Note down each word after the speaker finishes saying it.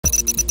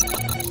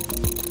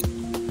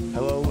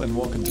Hello and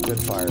welcome to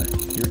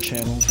Bitfire, your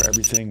channel for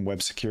everything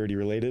web security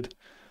related.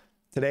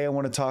 Today I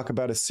want to talk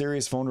about a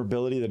serious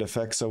vulnerability that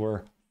affects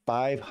over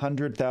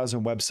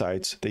 500,000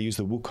 websites that use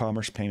the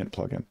Woocommerce payment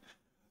plugin.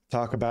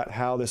 Talk about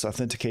how this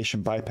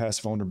authentication bypass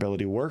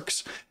vulnerability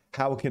works,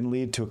 how it can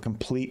lead to a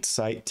complete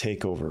site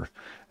takeover.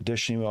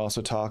 Additionally, we'll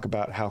also talk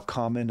about how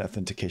common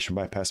authentication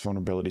bypass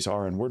vulnerabilities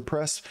are in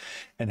WordPress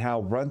and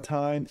how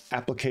runtime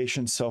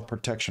application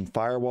self-protection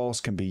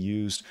firewalls can be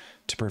used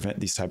to prevent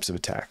these types of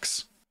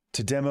attacks.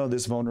 To demo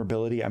this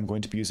vulnerability, I'm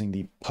going to be using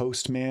the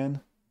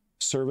Postman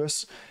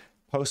service.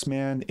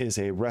 Postman is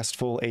a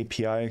RESTful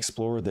API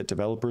explorer that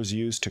developers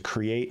use to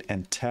create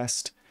and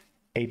test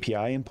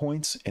API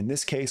endpoints. In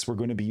this case, we're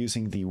going to be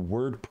using the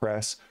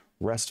WordPress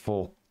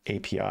RESTful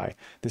API.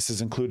 This is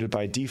included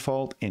by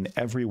default in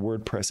every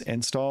WordPress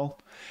install,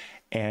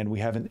 and we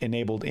haven't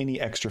enabled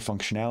any extra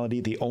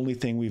functionality. The only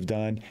thing we've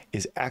done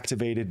is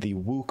activated the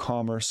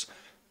WooCommerce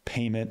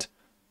payment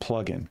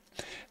plugin.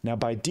 Now,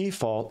 by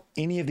default,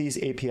 any of these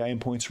API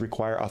endpoints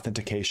require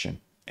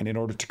authentication, and in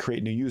order to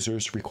create new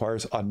users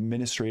requires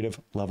administrative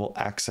level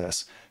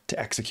access to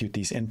execute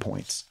these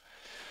endpoints.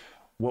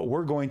 What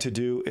we're going to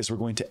do is we're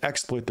going to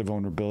exploit the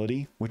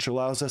vulnerability, which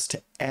allows us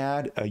to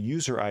add a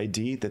user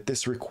ID that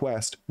this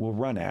request will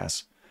run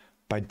as.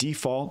 By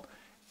default,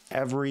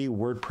 every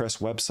WordPress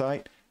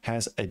website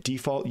has a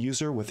default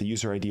user with a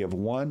user ID of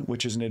 1,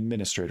 which is an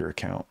administrator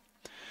account.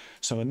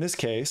 So in this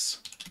case,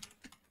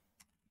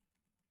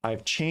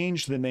 I've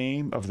changed the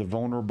name of the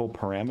vulnerable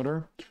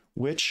parameter,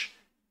 which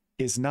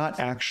is not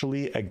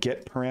actually a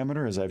get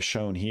parameter as I've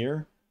shown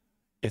here.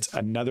 It's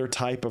another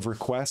type of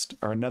request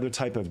or another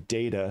type of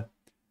data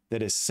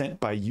that is sent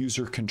by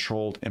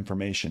user-controlled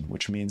information,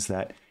 which means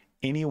that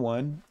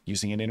anyone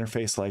using an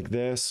interface like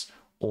this,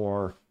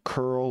 or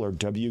curl or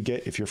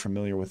wget, if you're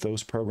familiar with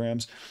those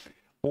programs,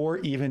 or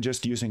even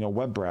just using a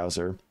web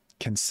browser,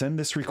 can send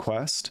this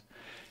request.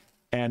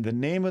 And the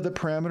name of the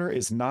parameter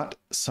is not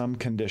some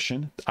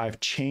condition. I've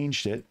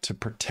changed it to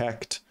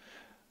protect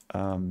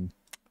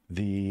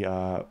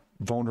the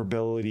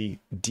vulnerability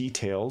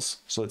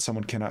details so that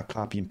someone cannot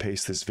copy and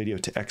paste this video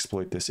to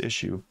exploit this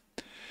issue.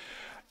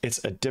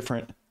 It's a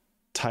different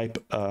type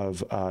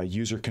of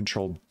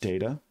user-controlled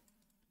data.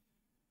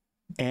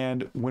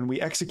 And when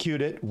we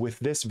execute it with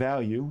this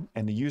value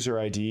and the user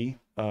ID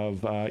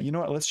of, you know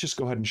what, let's just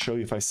go ahead and show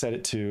you if I set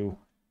it to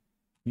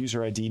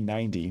user ID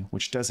 90,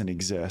 which doesn't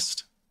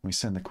exist. We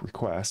send the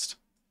request.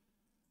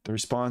 The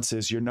response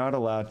is you're not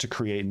allowed to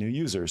create new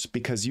users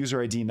because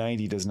user ID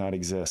 90 does not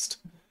exist.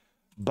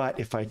 But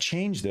if I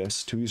change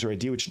this to user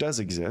ID, which does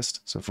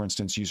exist, so for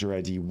instance, user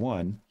ID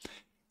 1,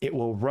 it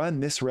will run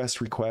this REST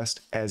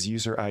request as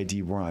user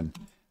ID 1.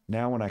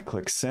 Now when I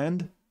click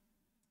send,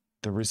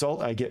 the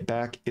result I get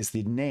back is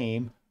the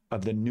name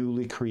of the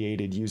newly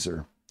created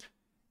user.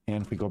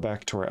 And if we go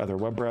back to our other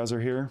web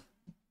browser here,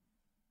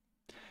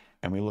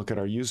 and we look at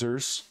our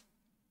users,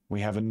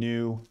 we have a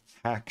new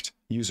hacked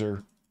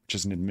user, which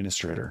is an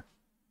administrator.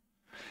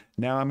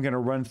 Now I'm going to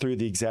run through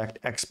the exact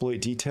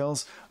exploit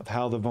details of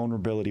how the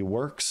vulnerability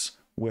works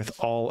with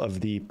all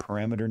of the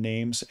parameter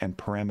names and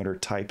parameter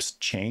types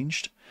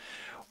changed.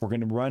 We're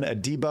going to run a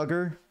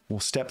debugger, we'll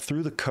step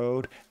through the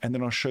code, and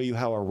then I'll show you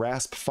how a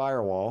RASP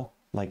firewall,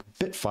 like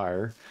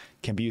Bitfire,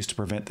 can be used to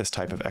prevent this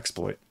type of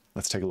exploit.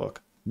 Let's take a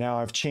look. Now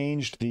I've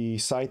changed the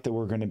site that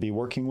we're going to be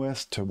working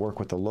with to work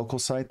with the local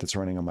site that's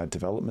running on my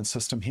development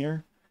system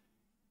here.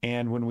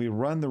 And when we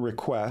run the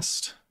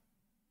request,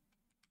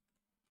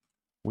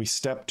 we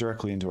step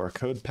directly into our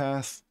code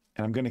path,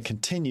 and I'm going to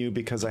continue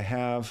because I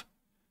have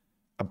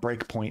a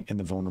breakpoint in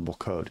the vulnerable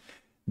code.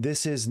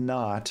 This is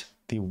not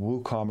the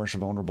WooCommerce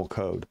vulnerable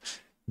code.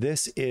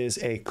 This is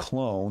a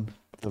clone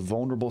of the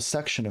vulnerable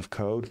section of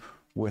code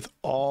with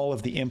all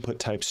of the input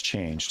types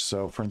changed.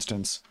 So for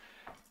instance,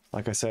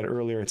 like I said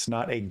earlier, it's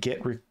not a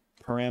get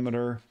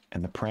parameter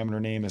and the parameter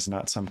name is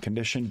not some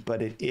condition,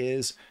 but it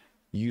is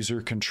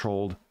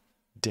user-controlled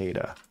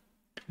data.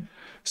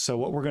 So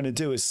what we're going to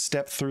do is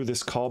step through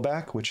this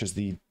callback, which is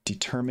the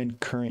determine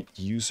current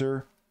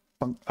user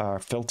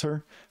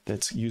filter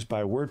that's used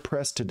by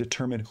WordPress to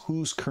determine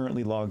who's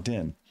currently logged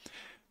in.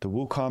 The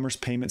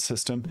WooCommerce payment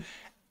system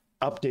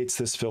updates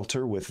this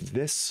filter with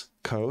this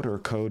code or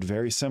code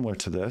very similar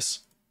to this,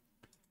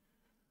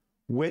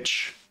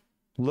 which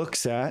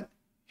looks at,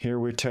 here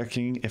we're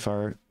checking if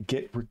our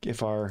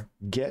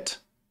get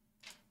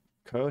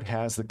code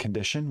has the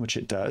condition, which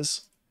it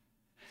does,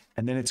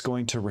 and then it's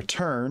going to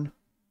return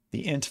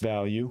the int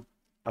value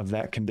of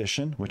that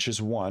condition, which is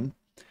 1.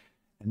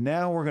 And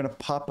now we're going to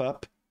pop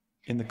up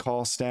in the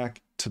call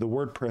stack to the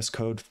WordPress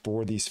code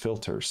for these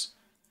filters.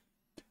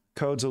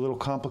 Code's a little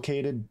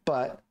complicated,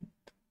 but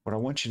what I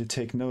want you to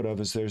take note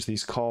of is there's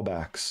these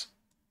callbacks.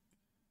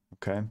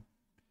 Okay.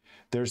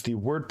 There's the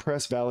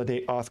WordPress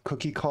validate auth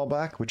cookie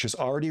callback, which is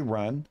already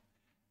run.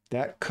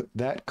 That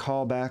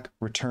callback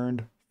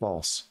returned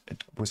false.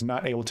 It was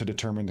not able to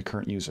determine the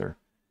current user.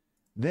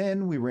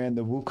 Then we ran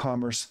the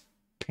WooCommerce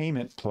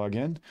payment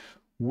plugin,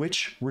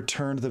 which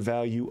returned the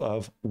value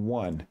of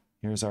 1.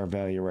 Here's our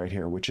value right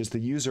here, which is the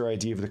user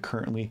ID of the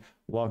currently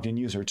logged in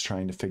user it's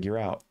trying to figure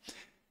out.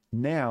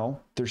 Now,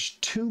 there's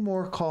two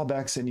more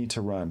callbacks that need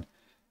to run.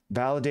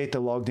 Validate the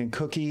logged in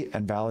cookie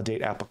and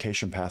validate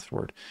application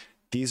password.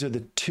 These are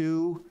the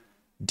two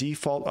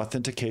default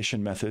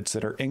authentication methods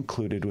that are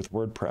included with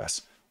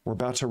WordPress. We're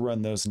about to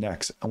run those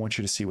next. I want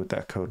you to see what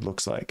that code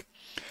looks like.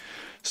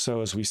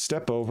 So as we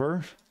step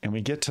over and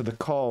we get to the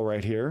call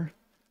right here,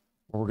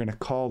 where we're going to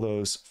call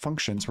those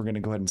functions, we're going to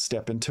go ahead and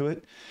step into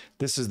it.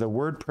 This is the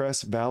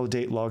WordPress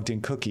validate logged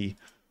in cookie,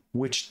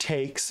 which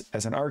takes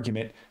as an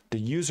argument the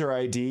user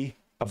ID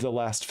of the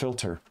last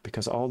filter,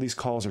 because all these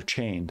calls are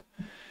chained.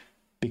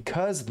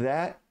 Because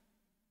that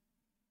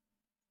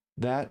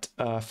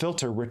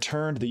filter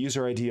returned the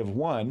user ID of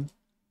 1,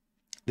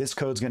 this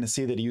code's going to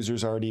see that a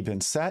user's already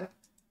been set,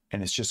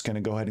 and it's just going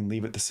to go ahead and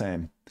leave it the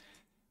same.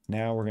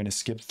 Now we're going to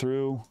skip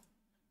through.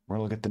 We're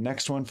going to look at the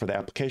next one for the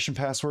application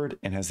password,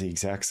 and has the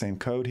exact same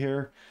code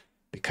here.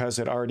 Because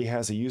it already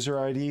has a user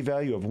ID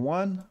value of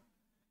 1,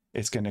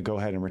 it's going to go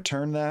ahead and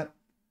return that.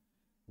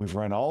 We've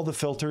run all the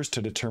filters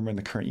to determine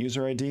the current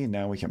user ID.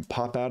 Now we can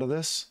pop out of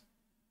this.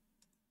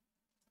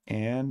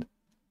 And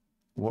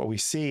what we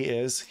see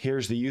is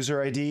here's the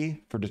user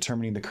ID for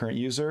determining the current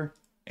user,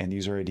 and the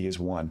user ID is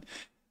 1.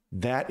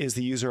 That is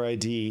the user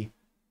ID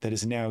that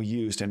is now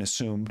used and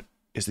assumed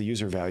is the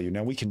user value.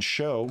 Now I can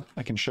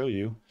show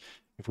you,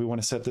 if we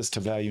want to set this to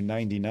value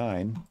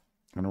 99, I'm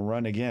going to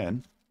run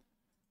again.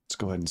 Let's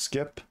go ahead and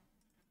skip.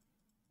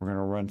 We're going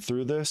to run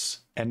through this.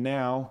 And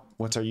now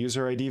what's our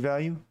user ID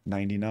value?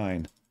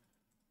 99.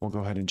 We'll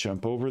go ahead and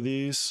jump over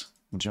these.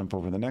 We'll jump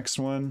over the next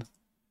one.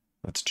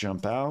 Let's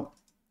jump out.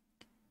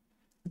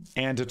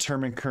 And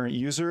determine current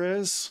user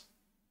is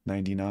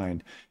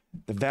 99.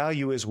 The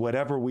value is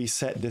whatever we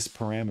set this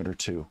parameter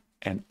to,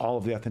 and all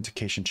of the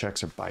authentication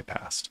checks are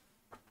bypassed.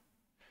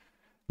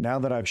 Now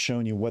that I've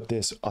shown you what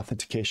this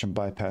authentication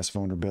bypass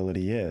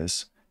vulnerability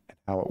is and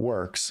how it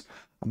works,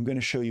 I'm going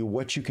to show you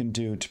what you can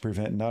do to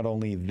prevent not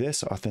only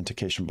this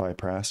authentication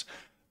bypass,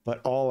 but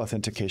all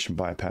authentication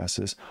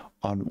bypasses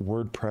on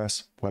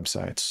WordPress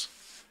websites.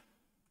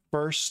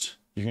 First,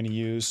 you're going to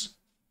use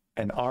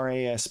an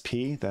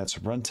RASP, that's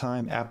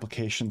Runtime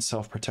Application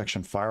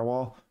Self-Protection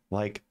Firewall,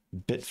 like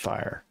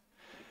Bitfire.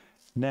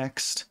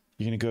 Next,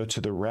 you're going to go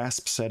to the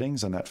RASP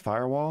settings on that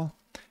firewall.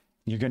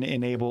 You're going to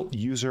enable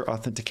user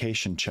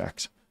authentication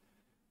checks.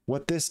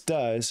 What this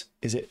does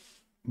is it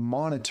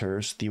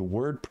monitors the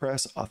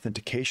WordPress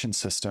authentication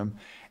system,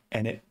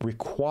 and it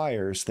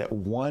requires that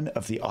one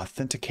of the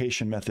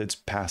authentication methods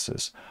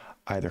passes,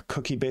 either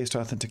cookie-based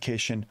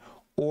authentication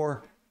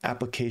or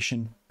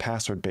application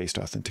password-based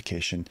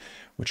authentication,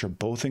 which are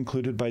both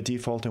included by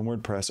default in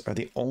WordPress, are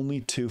the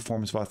only two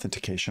forms of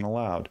authentication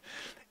allowed.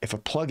 If a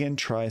plugin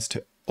tries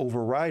to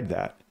override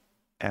that,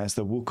 as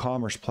the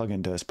WooCommerce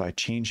plugin does by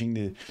changing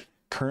the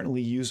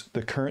currently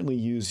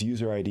used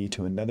user ID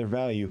to another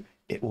value,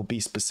 it will be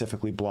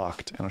specifically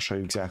blocked. And I'll show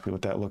you exactly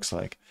what that looks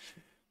like.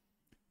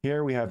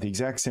 Here we have the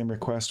exact same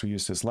request we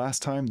used as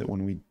last time, that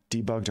when we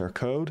debugged our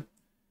code,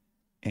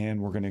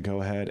 and we're going to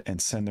go ahead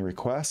and send the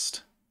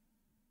request.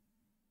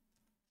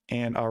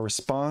 And our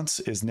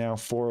response is now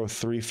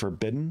 403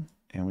 forbidden,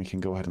 and we can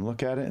go ahead and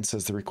look at it. It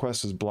says the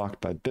request was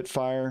blocked by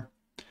Bitfire.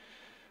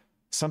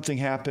 Something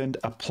happened.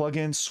 A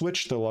plugin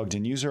switched the logged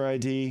in user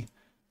ID.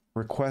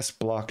 Request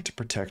blocked to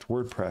protect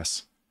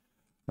WordPress.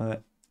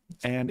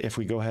 And if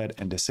we go ahead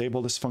and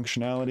disable this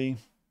functionality,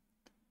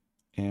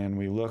 and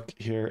we look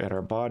here at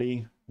our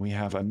body, we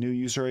have a new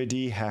user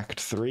ID,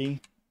 hacked3,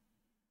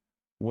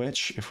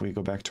 which, if we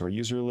go back to our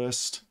user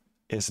list,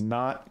 is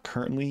not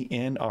currently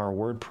in our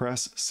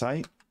WordPress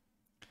site.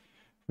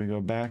 We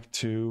go back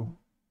to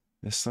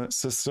this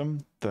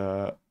system,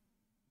 the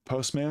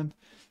Postman,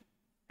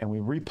 and we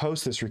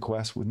repost this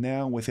request with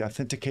the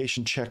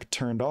authentication check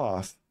turned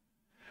off,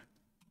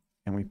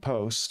 and we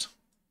post,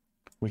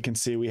 we can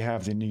see we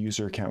have the new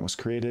user account was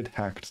created,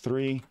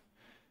 hacked3,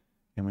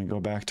 and we go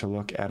back to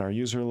look at our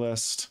user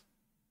list,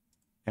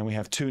 and we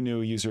have two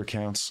new user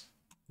accounts.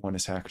 One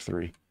is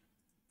hacked3.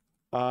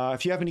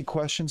 If you have any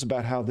questions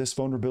about how this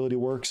vulnerability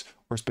works,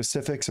 or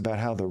specifics about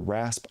how the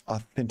RASP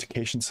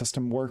authentication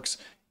system works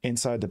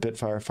inside the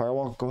Bitfire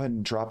firewall, go ahead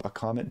and drop a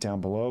comment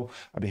down below.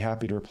 I'd be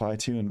happy to reply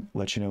to you and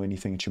let you know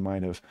anything that you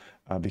might have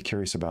be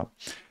curious about.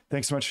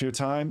 Thanks so much for your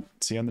time.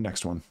 See you on the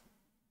next one.